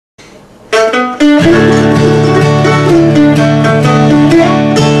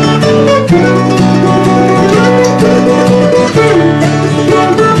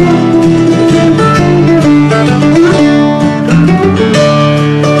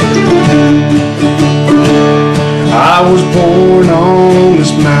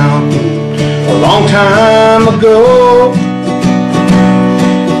long time ago,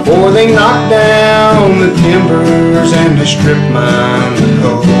 before they knocked down the timbers and they stripped mine to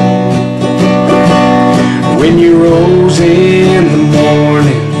coal. When you rose in the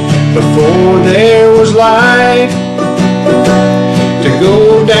morning before there was light, to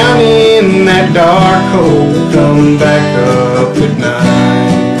go down in that dark hole, come back up at night.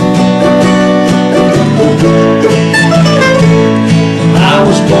 I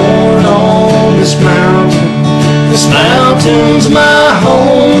was born on this mountain's my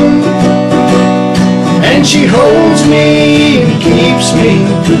home, and she holds me and keeps me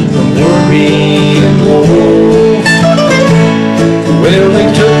from worry and woe. Well, they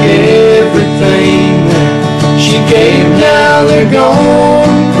took everything that she gave, now they're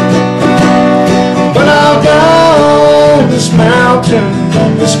gone, but I'll die on this mountain's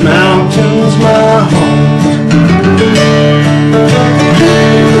my home.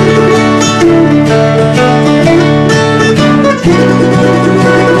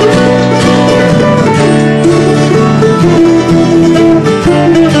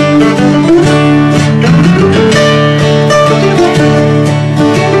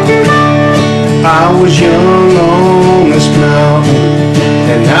 I was young on this mountain,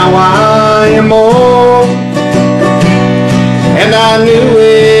 and now I am old, and I knew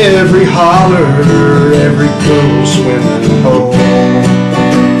every holler, every cool swimming hole,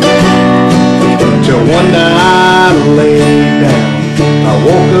 till one night I laid down. I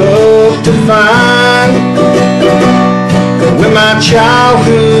woke up to find that when my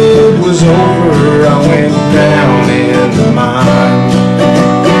childhood was over, I went down in the mine.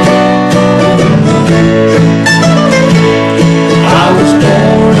 I was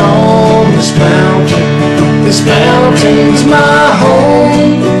born on this mountain's my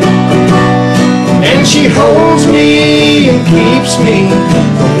home, and she holds me and keeps me from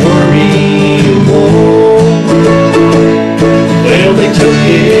worry and woe. Well, they took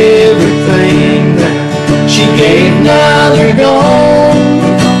everything that she gave, now they're gone,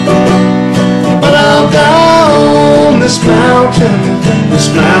 but I'll die on this mountain's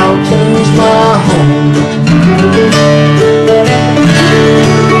my home.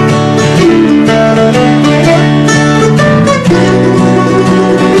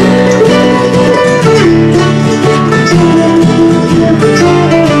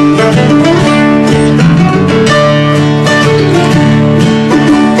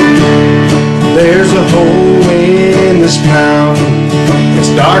 There's a hole in this mountain, it's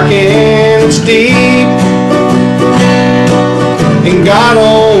dark and it's deep, and God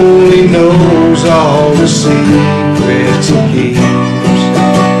only knows all the secrets He keeps.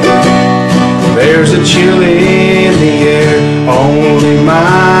 There's a chill in the air only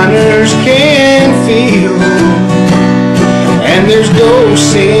miners can feel, and there's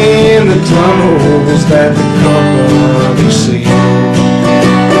ghosts in the tunnels that the company seals.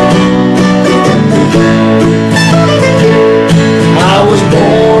 I was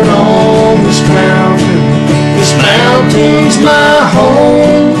born on this mountain's my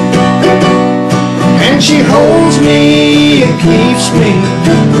home, and she holds me and keeps me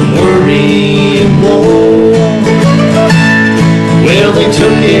from worry and woe. Well, they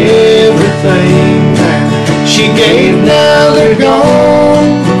took everything that she gave, now they're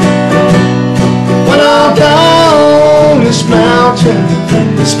gone, but I'll die on this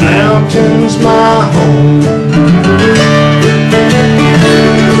mountain's my home.